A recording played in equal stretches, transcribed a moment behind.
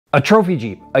A trophy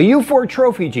Jeep, a U4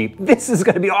 trophy Jeep. This is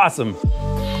gonna be awesome.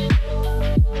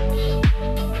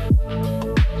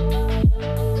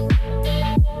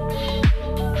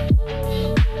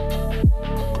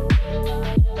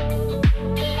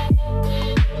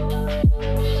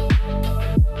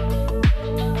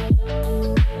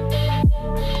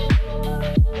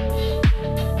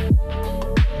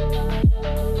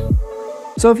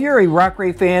 So if you're a Rock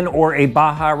Ray fan or a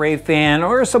Baja Ray fan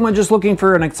or someone just looking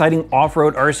for an exciting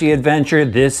off-road RC adventure,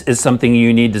 this is something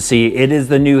you need to see. It is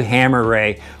the new Hammer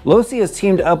Ray. Losi has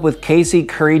teamed up with Casey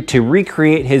Curry to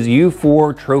recreate his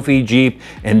U4 trophy Jeep,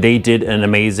 and they did an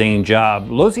amazing job.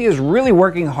 Losi is really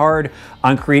working hard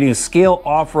on creating scale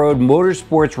off-road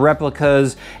motorsports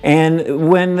replicas, and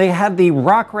when they had the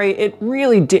Rock Ray, it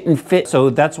really didn't fit, so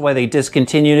that's why they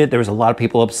discontinued it. There was a lot of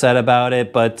people upset about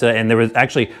it, but and there was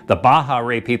actually the Baja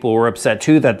Ray people were upset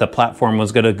too that the platform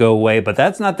was going to go away, but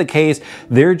that's not the case.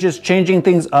 They're just changing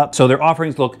things up so their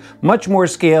offerings look much more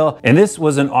scale, and this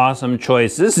was an awesome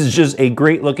choice. This is just a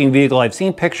great looking vehicle. I've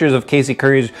seen pictures of Casey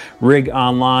Curry's rig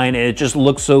online, and it just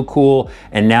looks so cool,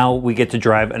 and now we get to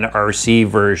drive an RC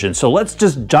version. So let's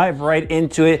just dive right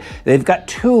into it. They've got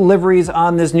two liveries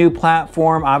on this new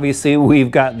platform. Obviously,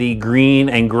 we've got the green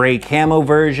and gray camo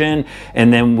version,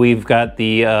 and then we've got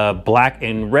the black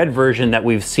and red version that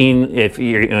we've seen. If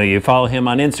you follow him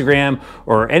on Instagram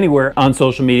or anywhere on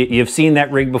social media, you've seen that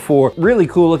rig before. Really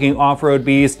cool looking off-road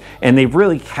beast, and they've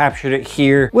really captured it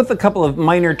here with a couple of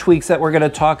minor tweaks that we're going to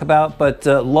talk about, but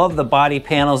love the body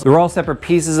panels. They're all separate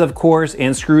pieces, of course,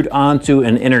 and screwed onto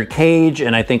an inner cage,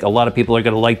 and I think a lot of people are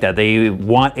going to like that. They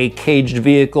want a caged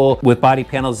vehicle with body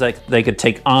panels that they could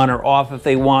take on or off if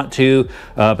they want to,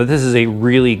 but this is a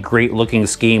really great looking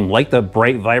scheme. Like the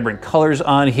bright, vibrant colors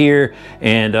on here,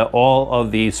 and all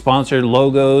of the sponsored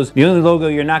logos. The only logo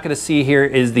you're not going to see here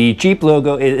is the Jeep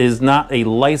logo. It is not a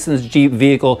licensed Jeep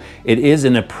vehicle. It is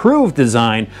an approved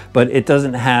design, but it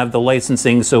doesn't have the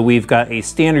licensing, so we've got a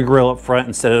standard grille up front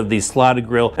instead of the slotted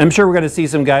grille. I'm sure we're going to see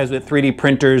some guys with 3D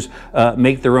printers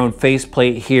make their own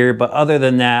faceplate here, but other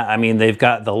than that, I mean, they've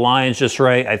got the lines just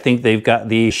right. I think they've got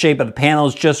the shape of the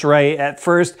panels just right. At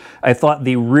first, I thought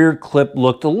the rear clip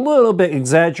looked a little bit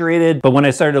exaggerated, but when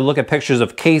I started to look at pictures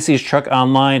of Casey's truck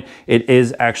online, it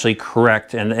is actually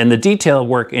correct, and the detail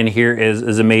work in here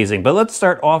is amazing. But let's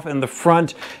start off in the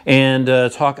front and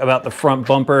talk about the front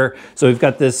bumper. So we've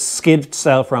got this skid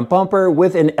style front bumper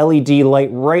with an LED light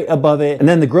right above it, and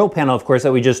then the grille panel, of course,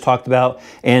 that we just talked about,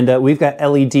 and we've got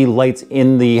LED lights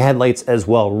in the headlights as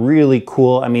well. Really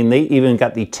cool. I mean, they even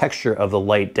got the texture of the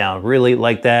light down. Really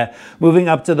like that. Moving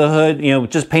up to the hood, you know,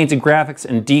 just painted graphics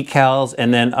and decals,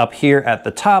 and then up here at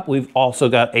the top, we've also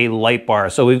got a light bar.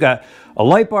 So we've got a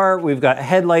light bar, we've got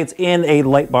headlights, and a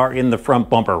light bar in the front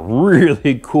bumper.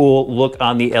 Really cool look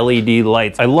on the LED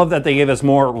lights. I love that they gave us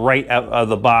more right out of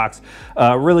the box.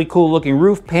 Really cool looking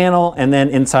roof panel, and then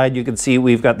inside you can see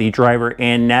we've got the driver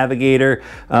and navigator.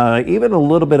 Even a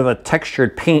little bit of a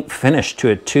textured paint finish to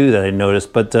it too that I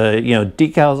noticed, but you know,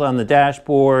 decals on the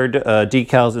dashboard,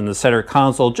 decals in the center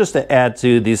console just to add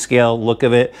to the scale look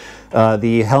of it.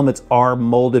 The helmets are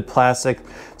molded plastic,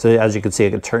 so as you can see,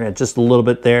 I can turn it just a little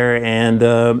bit there, and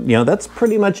you know, that's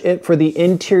pretty much it for the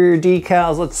interior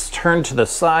decals. Let's turn to the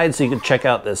side so you can check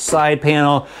out this side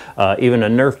panel, even a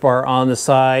Nerf bar on the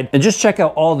side, and just check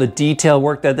out all the detail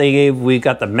work that they gave. We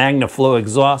got the MagnaFlow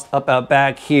exhaust up out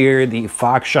back here, the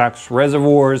Fox Shocks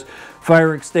reservoirs,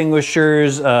 fire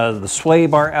extinguishers, the sway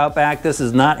bar out back. This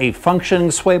is not a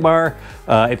functioning sway bar.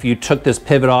 If you took this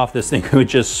pivot off, this thing would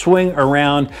just swing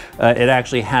around. It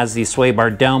actually has the sway bar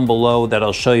down below that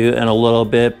I'll show you in a little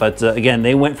bit, but again,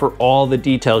 they went for all the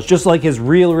details, just like his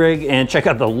real rig. And check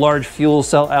out the large fuel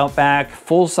cell out back,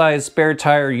 full-size spare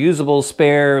tire, usable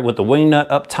spare with the wing nut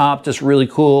up top, just really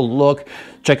cool look.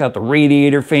 Check out the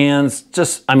radiator fans.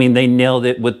 Just, I mean, they nailed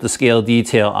it with the scale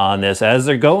detail on this, as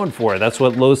they're going for. That's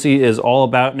what Losi is all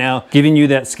about now, giving you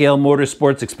that scale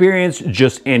motorsports experience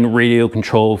just in radio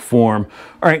control form.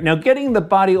 All right, now getting the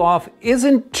body off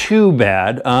isn't too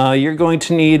bad. You're going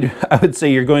to need, I would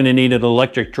say you're going to need an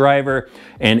electric driver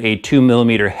and a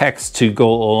 2mm hex to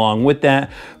go along with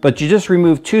that. But you just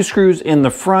remove 2 screws in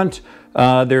the front.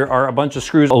 There are a bunch of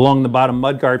screws along the bottom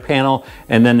mudguard panel,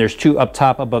 and then there's 2 up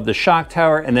top above the shock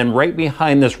tower, and then right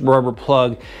behind this rubber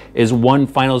plug is 1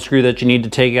 final screw that you need to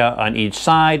take out on each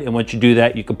side. And once you do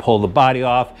that, you can pull the body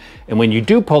off. And when you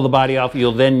do pull the body off,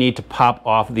 you'll then need to pop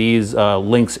off these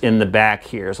links in the back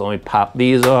here. So let me pop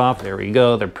these off. There we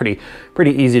go. They're pretty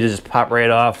easy to just pop right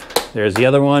off. There's the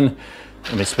other one.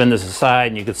 Let me spin this aside,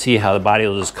 and you can see how the body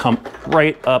will just come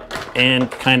right up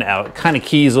and kind of out. Kind of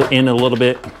keys in a little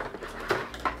bit.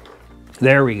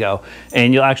 There we go.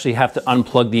 And you'll actually have to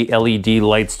unplug the LED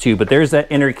lights too. But there's that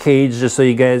inner cage just so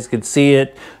you guys can see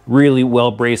it. Really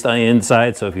well braced on the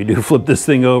inside. So if you do flip this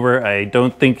thing over, I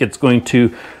don't think it's going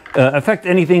to affect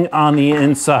anything on the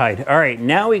inside. All right,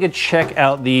 now we could check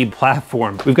out the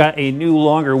platform. We've got a new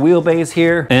longer wheelbase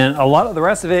here, and a lot of the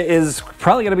rest of it is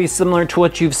probably gonna be similar to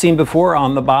what you've seen before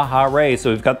on the Baja Ray. So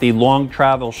we've got the long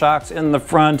travel shocks in the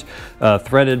front,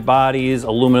 threaded bodies,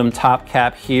 aluminum top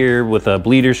cap here with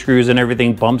bleeder screws and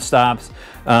everything, bump stops.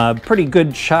 Pretty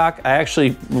good shock. I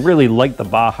actually really like the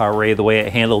Baja Ray, the way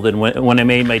it handled it. When I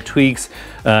made my tweaks,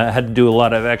 I had to do a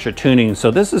lot of extra tuning.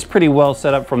 So this is pretty well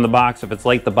set up from the box if it's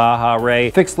like the Baja Ray.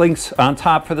 Fixed links on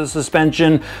top for the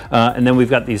suspension, and then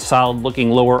we've got these solid looking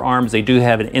lower arms. They do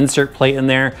have an insert plate in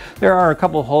there. There are a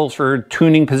couple holes for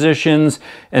tuning positions,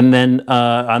 and then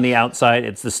on the outside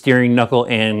it's the steering knuckle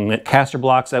and caster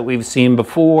blocks that we've seen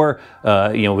before.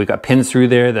 You know, we've got pins through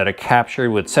there that are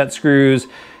captured with set screws.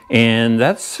 And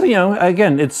that's, you know,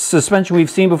 again, it's suspension we've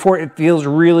seen before. It feels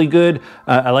really good.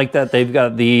 I like that they've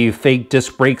got the fake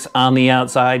disc brakes on the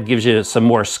outside. Gives you some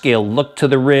more scale look to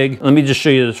the rig. Let me just show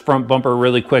you this front bumper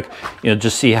really quick. You know,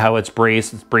 just see how it's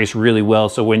braced. It's braced really well.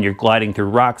 So when you're gliding through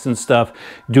rocks and stuff,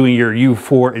 doing your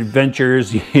U4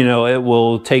 adventures, you know, it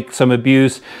will take some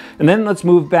abuse. And then let's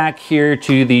move back here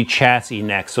to the chassis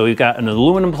next. So we've got an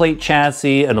aluminum plate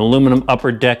chassis, an aluminum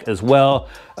upper deck as well.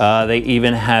 They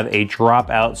even have a drop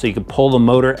out so you can pull the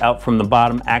motor out from the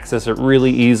bottom, access it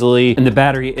really easily. And the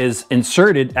battery is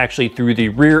inserted actually through the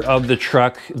rear of the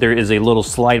truck. There is a little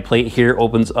slide plate here,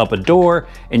 opens up a door,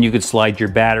 and you could slide your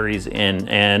batteries in.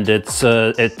 And it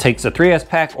takes a 3S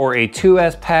pack or a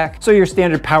 2S pack. So your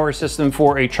standard power system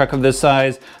for a truck of this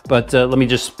size. But let me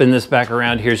just spin this back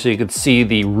around here so you can see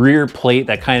the rear plate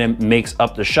that kind of makes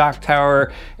up the shock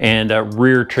tower and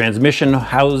rear transmission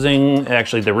housing.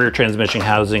 Actually, the rear transmission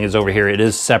housing is over here. It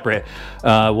is separate.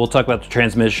 We'll talk about the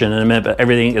transmission in a minute, but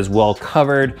everything is well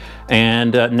covered.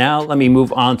 And now let me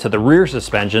move on to the rear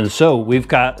suspension. So we've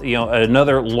got, you know,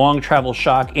 another long travel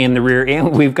shock in the rear,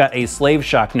 and we've got a slave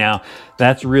shock now.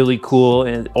 That's really cool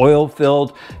and oil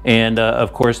filled. And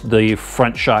of course the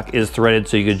front shock is threaded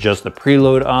so you can adjust the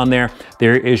preload on there.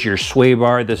 There is your sway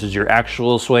bar. This is your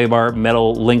actual sway bar,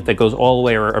 metal link that goes all the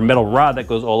way, or metal rod that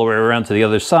goes all the way around to the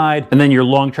other side. And then your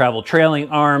long travel trailing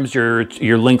arms, your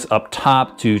links up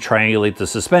top to triangulate the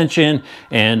suspension.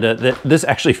 And this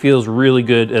actually feels really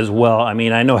good as well. I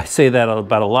mean, I know I say that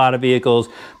about a lot of vehicles,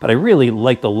 but I really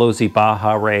like the Losi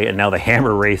Baja Ray and now the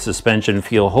Hammer Ray suspension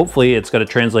feel. Hopefully it's going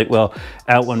to translate well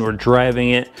out when we're driving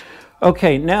it.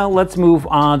 Okay, now let's move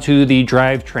on to the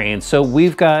drivetrain. So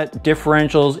we've got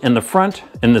differentials in the front,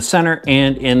 in the center,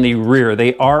 and in the rear.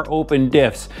 They are open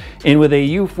diffs. And with a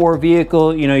U4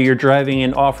 vehicle, you know, you're driving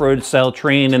an off-road style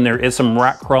terrain and there is some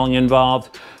rock crawling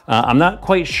involved. I'm not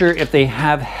quite sure if they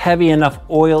have heavy enough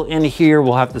oil in here.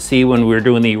 We'll have to see when we're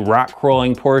doing the rock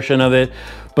crawling portion of it.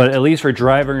 But at least for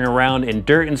driving around in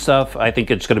dirt and stuff, I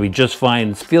think it's gonna be just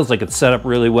fine. It feels like it's set up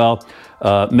really well.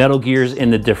 Metal gears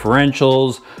in the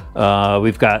differentials.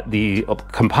 We've got the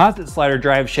composite slider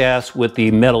drive shafts with the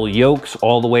metal yokes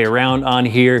all the way around on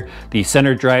here. The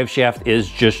center drive shaft is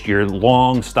just your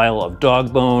long style of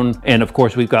dog bone. And of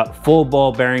course, we've got full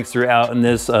ball bearings throughout, and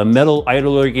this metal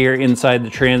idler gear inside the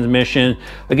transmission.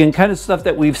 Again, kind of stuff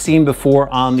that we've seen before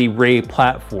on the Ray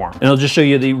platform. And I'll just show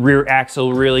you the rear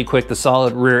axle really quick, the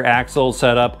solid rear axle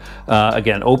setup.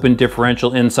 Again, open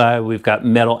differential inside. We've got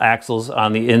metal axles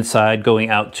on the inside going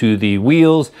out to the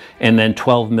wheels, and then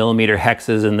 12mm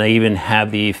hexes, and they even have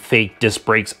the fake disc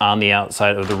brakes on the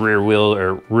outside of the rear wheel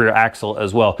or rear axle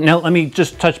as well. Now let me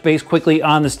just touch base quickly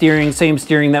on the steering. Same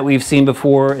steering that we've seen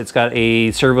before. It's got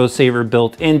a servo saver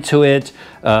built into it.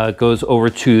 Goes over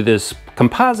to this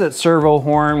composite servo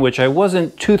horn, which I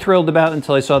wasn't too thrilled about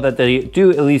until I saw that they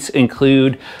do at least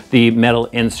include the metal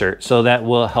insert. So that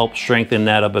will help strengthen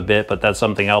that up a bit, but that's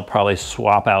something I'll probably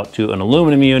swap out to an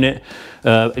aluminum unit.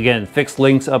 Again, fixed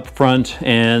links up front,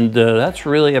 and that's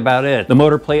really about it. The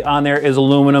motor plate on there is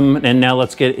aluminum. And now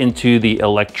let's get into the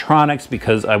electronics,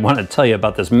 because I want to tell you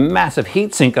about this massive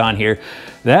heat sink on here.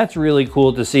 That's really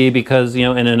cool to see, because, you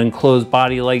know, in an enclosed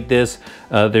body like this,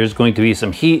 there's going to be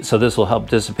some heat, so this will help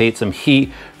dissipate some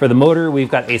heat. For the motor, we've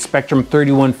got a Spectrum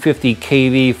 3150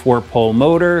 kV 4-pole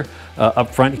motor.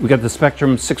 Up front, we got the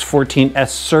Spectrum 614S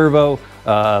servo,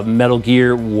 metal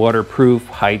gear, waterproof,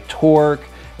 high torque.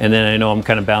 And then I know I'm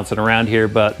kind of bouncing around here,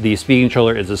 but the speed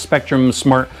controller is a Spectrum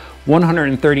Smart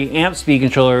 130 amp speed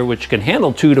controller, which can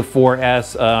handle 2 to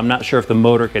 4S. I'm not sure if the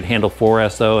motor could handle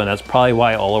 4S though, and that's probably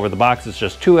why all over the box it's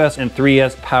just 2S and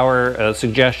 3S power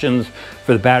suggestions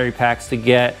for the battery packs to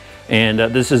get. And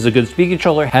this is a good speed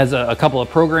controller. Has a couple of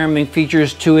programming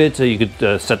features to it, so you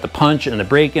could set the punch and the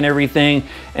brake and everything.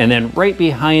 And then right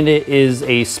behind it is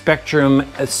a Spectrum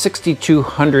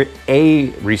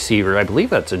 6200A receiver. I believe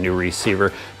that's a new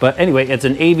receiver. But anyway, it's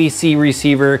an AVC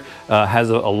receiver, has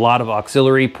a lot of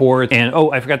auxiliary ports. And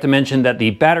oh, I forgot to mention that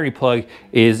the battery plug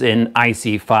is an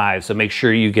IC5. So make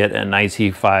sure you get an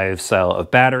IC5 style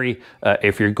of battery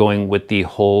if you're going with the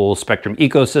whole Spectrum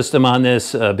ecosystem on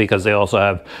this, because they also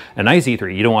have an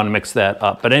IC3. You don't want to mix that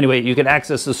up. But anyway, you can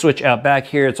access the switch out back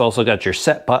here. It's also got your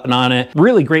set button on it.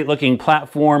 Really great looking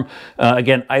platform.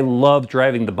 Again, I love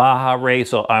driving the Baja Ray,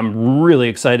 so I'm really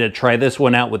excited to try this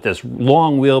one out with this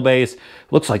long wheelbase.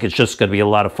 Looks like it's just going to be a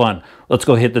lot of fun. Let's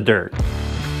go hit the dirt.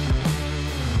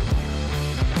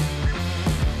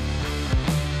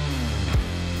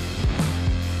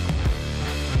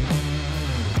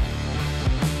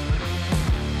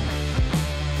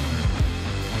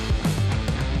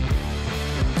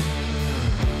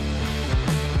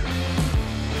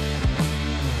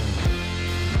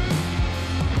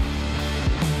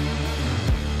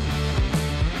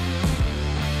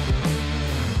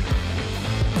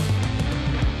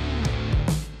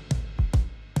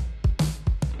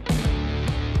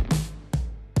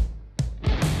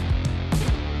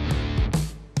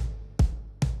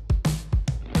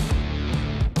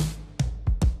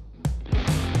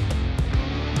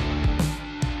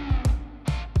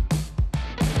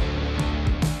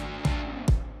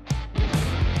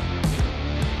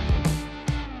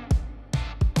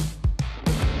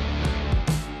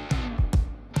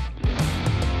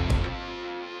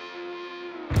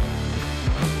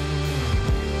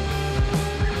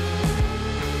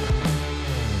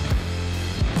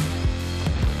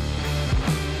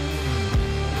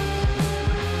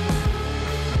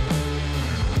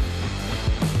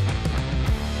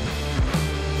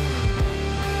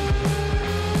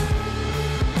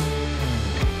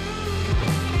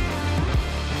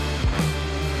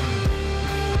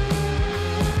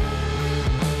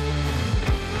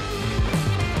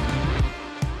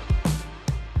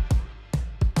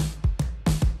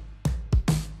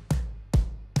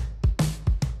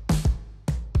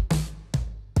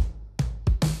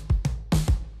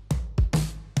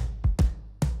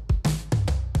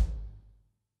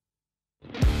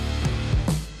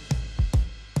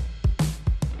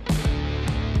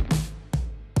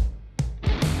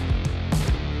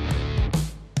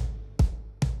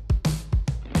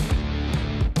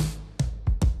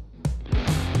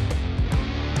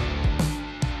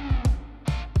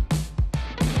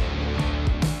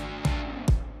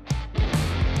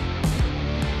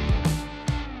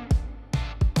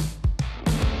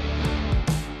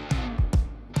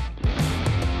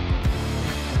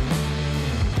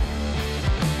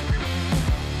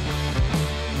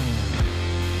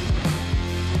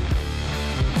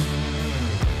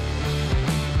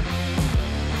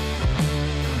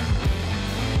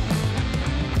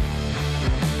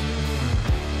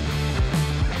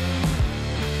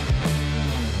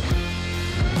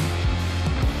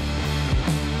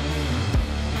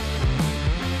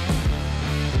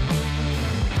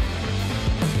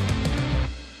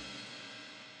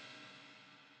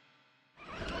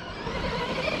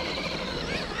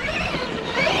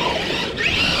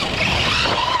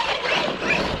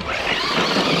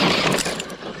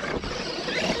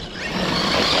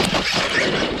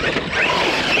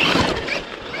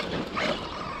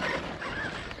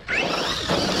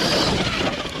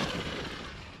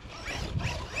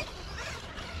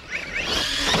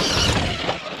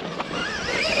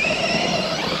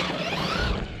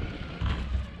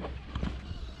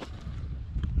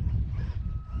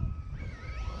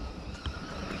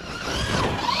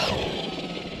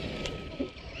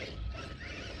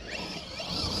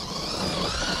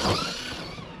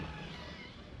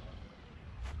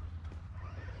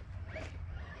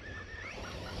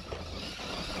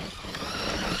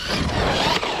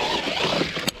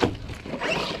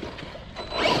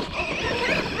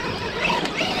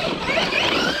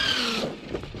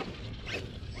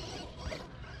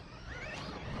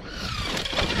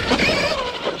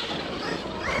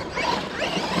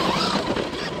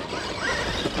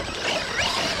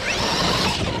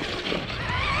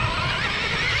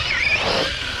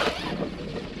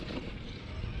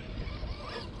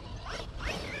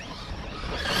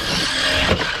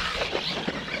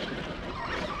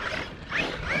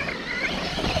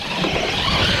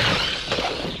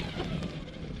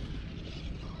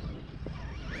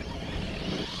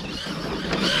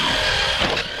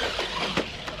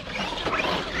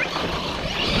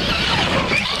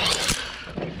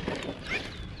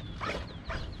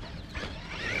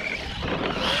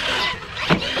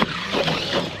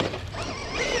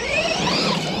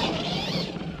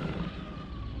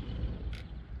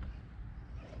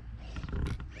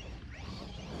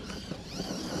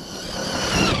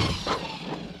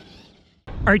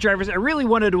 All right, drivers, I really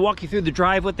wanted to walk you through the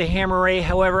drive with the Hammer Ray.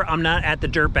 However, I'm not at the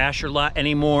Dirt Basher lot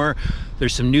anymore.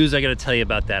 There's some news I gotta tell you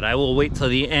about that. I will wait till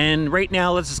the end. Right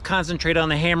now, let's just concentrate on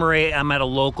the Hammer Ray. I'm at a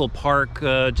local park.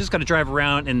 Just gotta drive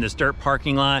around in this dirt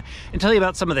parking lot and tell you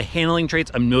about some of the handling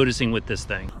traits I'm noticing with this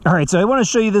thing. All right, so I wanna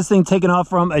show you this thing taking off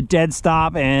from a dead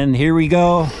stop, and here we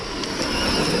go.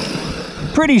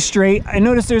 Pretty straight. I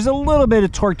noticed there's a little bit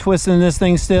of torque twist in this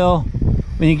thing still.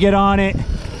 When you get on it,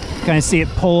 kind of see it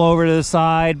pull over to the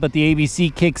side, but the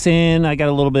ABC kicks in. I got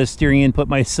a little bit of steering input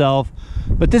myself,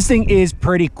 but this thing is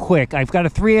pretty quick. I've got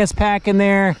a 3S pack in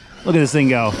there. Look at this thing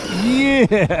go.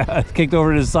 Yeah, kicked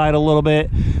over to the side a little bit,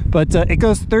 but it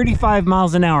goes 35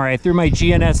 miles an hour. I threw my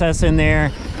GNSS in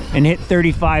there and hit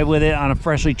 35 with it on a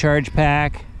freshly charged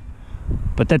pack,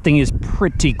 but that thing is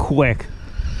pretty quick.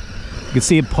 You can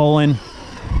see it pulling.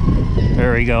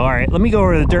 There we go. All right, let me go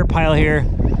over to the dirt pile here.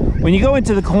 When you go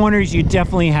into the corners, you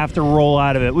definitely have to roll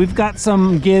out of it. We've got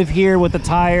some give here with the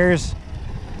tires.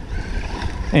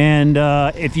 And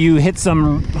if you hit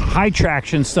some high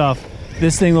traction stuff,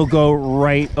 this thing will go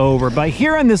right over. But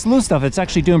here on this loose stuff, it's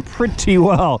actually doing pretty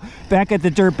well. Back at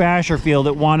the Dirt Basher field,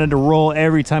 it wanted to roll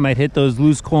every time I'd hit those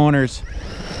loose corners.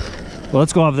 Well,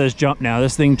 let's go off this jump now.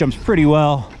 This thing jumps pretty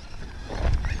well.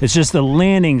 It's just the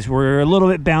landings were a little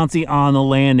bit bouncy on the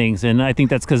landings, and I think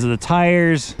that's because of the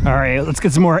tires. All right, let's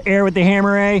get some more air with the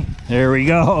Hammer Ray. There we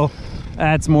go.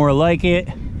 That's more like it.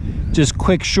 Just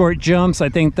quick, short jumps. I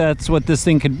think that's what this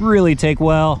thing could really take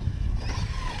well.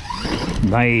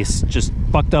 Nice, just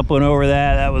bucked up one over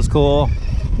that. That was cool.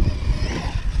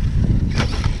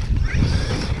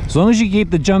 As long as you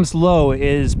keep the jumps low, it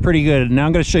is pretty good. Now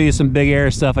I'm gonna show you some big air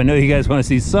stuff. I know you guys wanna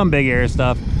see some big air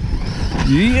stuff.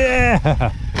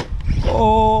 Yeah!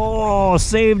 Oh,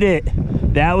 saved it.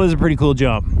 That was a pretty cool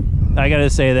jump. I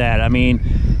gotta say that. I mean,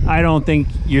 I don't think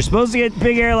you're supposed to get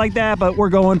big air like that, but we're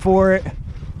going for it.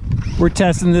 We're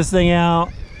testing this thing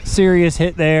out. Serious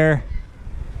hit there.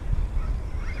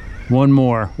 One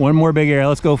more big air.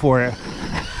 Let's go for it.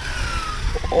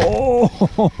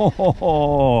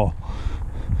 Oh!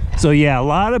 So yeah, a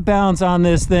lot of bounce on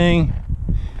this thing.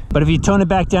 But if you tone it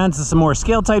back down to some more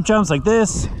scale type jumps like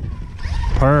this,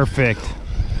 perfect.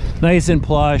 Nice and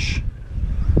plush.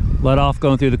 Let off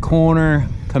going through the corner,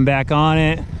 come back on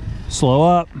it, slow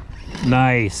up.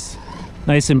 Nice.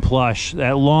 Nice and plush.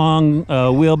 That long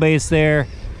wheelbase there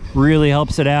really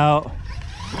helps it out.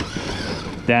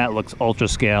 That looks ultra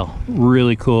scale.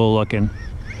 Really cool looking.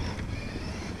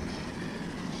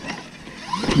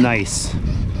 Nice.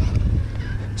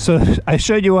 So I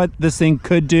showed you what this thing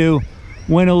could do.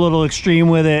 Went a little extreme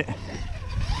with it.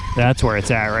 That's where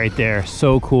it's at right there.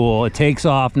 So cool. It takes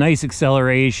off, nice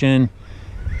acceleration.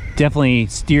 Definitely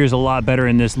steers a lot better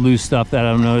in this loose stuff that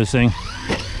I'm noticing.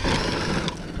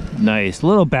 Nice,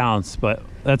 little bounce, but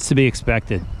that's to be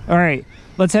expected. All right,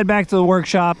 let's head back to the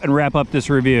workshop and wrap up this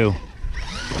review.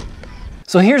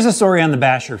 So here's the story on the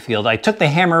Basher field. I took the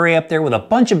Hammer Ray up there with a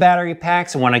bunch of battery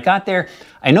packs, and when I got there,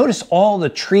 I noticed all the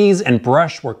trees and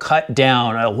brush were cut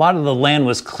down. A lot of the land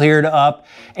was cleared up,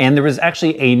 and there was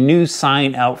actually a new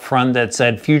sign out front that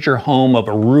said future home of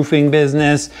a roofing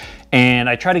business. And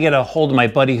I tried to get a hold of my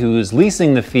buddy who was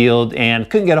leasing the field and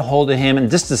couldn't get a hold of him,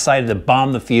 and just decided to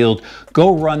bomb the field,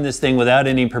 go run this thing without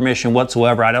any permission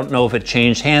whatsoever. I don't know if it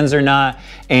changed hands or not,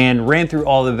 and ran through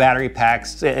all the battery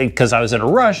packs because I was in a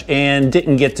rush and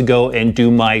didn't get to go and do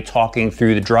my talking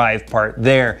through the drive part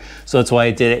there. So that's why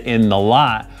I did it in the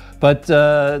lot. But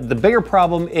the bigger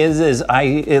problem is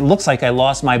it looks like I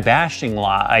lost my bashing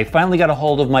lot. I finally got a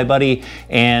hold of my buddy,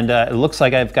 and it looks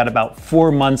like I've got about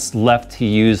 4 months left to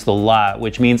use the lot,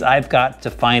 which means I've got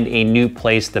to find a new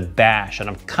place to bash. And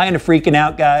I'm kind of freaking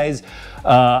out, guys.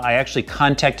 I actually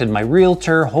contacted my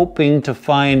realtor hoping to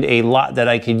find a lot that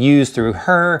I could use through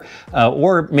her,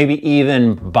 or maybe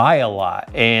even buy a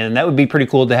lot. And that would be pretty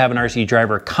cool to have an RC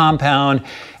driver compound.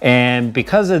 And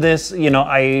because of this, you know,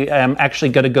 I am actually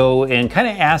going to go and kind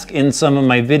of ask in some of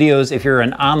my videos, if you're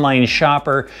an online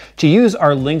shopper, to use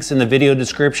our links in the video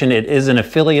description. It is an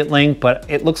affiliate link, but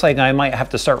it looks like I might have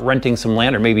to start renting some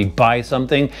land or maybe buy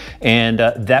something, and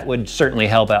that would certainly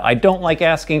help out. I don't like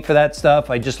asking for that stuff.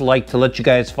 I just like to let you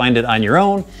guys find it on your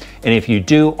own. And if you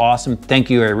do, awesome, thank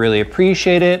you, I really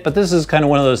appreciate it. But this is kind of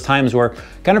one of those times where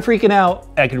kind of freaking out.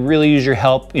 I could really use your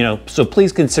help, you know, so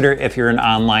please consider if you're an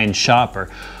online shopper.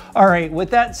 All right,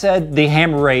 with that said, the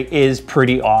Hammer Ray is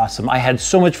pretty awesome. I had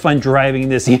so much fun driving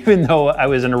this, even though I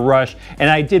was in a rush, and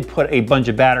I did put a bunch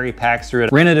of battery packs through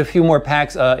it. Rented a few more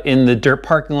packs in the dirt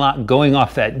parking lot, going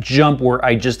off that jump where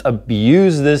I just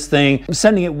abused this thing. I'm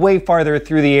sending it way farther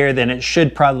through the air than it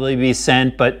should probably be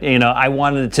sent, but you know, I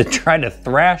wanted to try to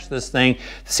thrash this thing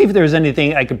to see if there was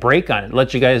anything I could break on it,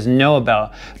 let you guys know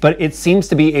about. But it seems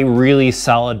to be a really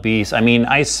solid beast. I mean,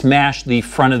 I smashed the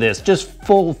front of this, just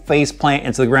full face plant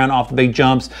into the ground off the big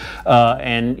jumps,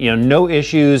 and you know, no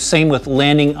issues. Same with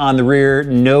landing on the rear,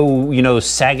 no, you know,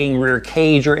 sagging rear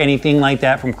cage or anything like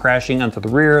that from crashing onto the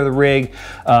rear of the rig.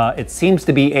 It seems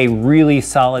to be a really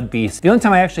solid beast. The only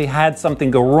time I actually had something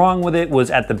go wrong with it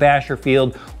was at the Basher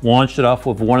field. Launched it off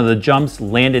with one of the jumps,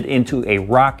 landed into a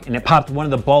rock, and it popped one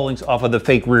of the ball links off of the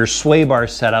fake rear sway bar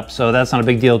setup, so that's not a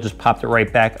big deal, just popped it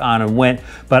right back on and went.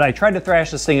 But I tried to thrash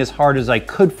this thing as hard as I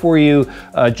could for you.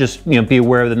 Just, you know, be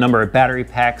aware of the number of battery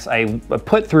packs I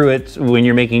put through it when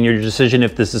you're making your decision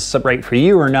if this is right for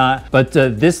you or not. But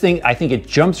this thing, I think it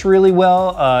jumps really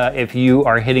well. If you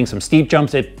are hitting some steep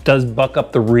jumps, it does buck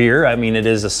up the rear. I mean, it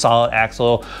is a solid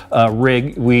axle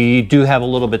rig. We do have a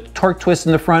little bit of torque twist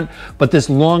in the front, but this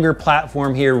longer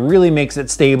platform here really makes it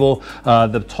stable.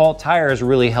 The tall tires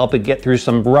really help it get through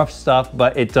some rough stuff,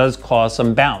 but it does cause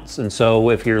some bounce. And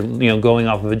so if you're, you know, going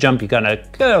off of a jump, you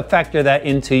gotta factor that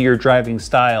into your driving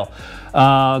style.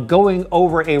 Going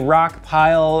over a rock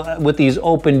pile with these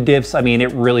open diffs, I mean,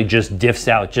 it really just diffs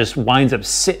out, just winds up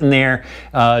sitting there,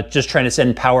 just trying to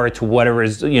send power to whatever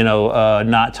is, you know,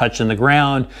 not touching the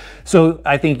ground. So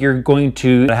I think you're going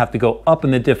to have to go up in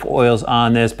the diff oils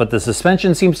on this, but the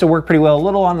suspension seems to work pretty well, a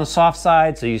little on the soft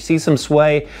side, so you see some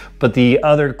sway, but the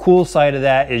other cool side of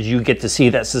that is you get to see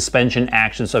that suspension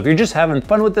action. So if you're just having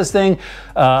fun with this thing,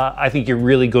 I think you're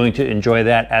really going to enjoy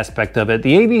that aspect of it.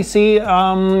 The ABC,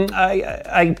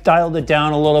 I dialed it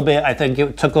down a little bit. I think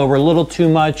it took over a little too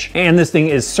much, and this thing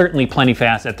is certainly plenty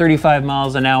fast at 35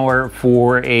 miles an hour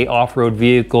for a off-road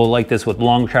vehicle like this with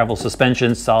long travel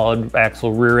suspension, solid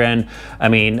axle rear end. I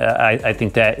mean, I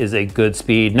think that is a good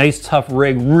speed. Nice tough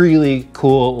rig, really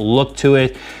cool look to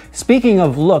it. Speaking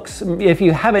of looks, if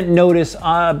you haven't noticed,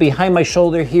 behind my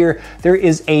shoulder here, there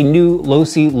is a new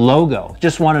Losi logo.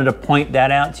 Just wanted to point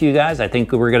that out to you guys. I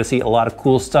think we're gonna see a lot of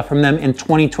cool stuff from them in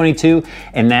 2022,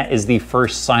 and that is the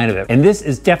first sign of it. And this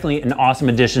is definitely an awesome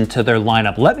addition to their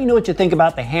lineup. Let me know what you think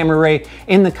about the Hammer Ray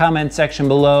in the comment section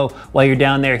below. While you're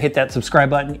down there, hit that subscribe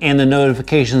button and the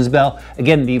notifications bell.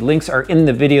 Again, the links are in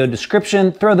the video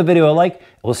description. Throw the video a like.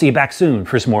 We'll see you back soon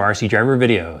for some more RC Driver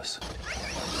videos.